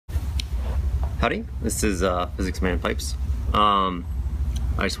Howdy, this is Physics Man Pipes. I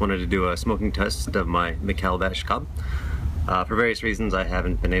just wanted to do a smoking test of my McCalabash Cob. For various reasons, I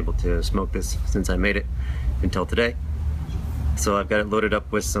haven't been able to smoke this since I made it until today. So I've got it loaded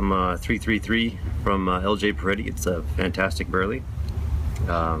up with some 333 from LJ Peretti. It's a fantastic burley.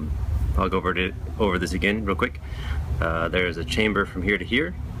 I'll go over this again real quick. There's a chamber from here to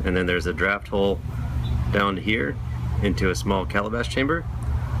here, and then there's a draft hole down to here into a small calabash chamber,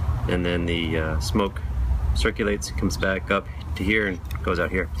 and then the smoke circulates, comes back up to here and goes out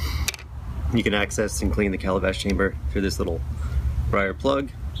here. You can access and clean the calabash chamber through this little briar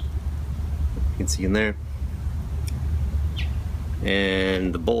plug. You can see in there.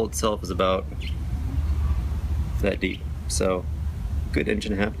 And the bowl itself is about that deep, so good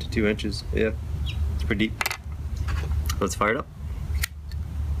 1.5 to 2 inches. Yeah, it's pretty deep. Let's fire it up.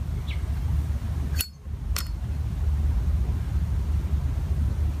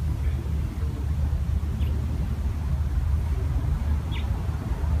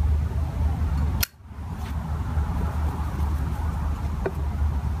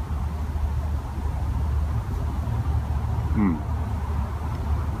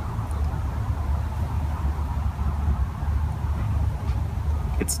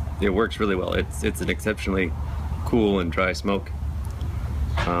 It works really well. It's an exceptionally cool and dry smoke.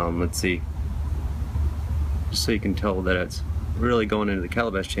 Let's see, just so you can tell that it's really going into the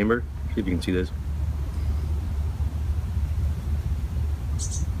calabash chamber. See if you can see this.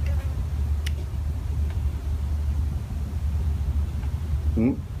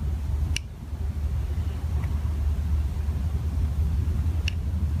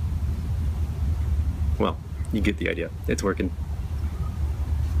 Well, you get the idea. It's working.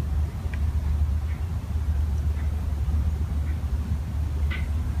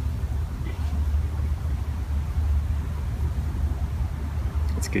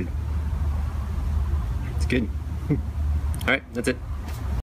 It's good. It's good. All right, that's it.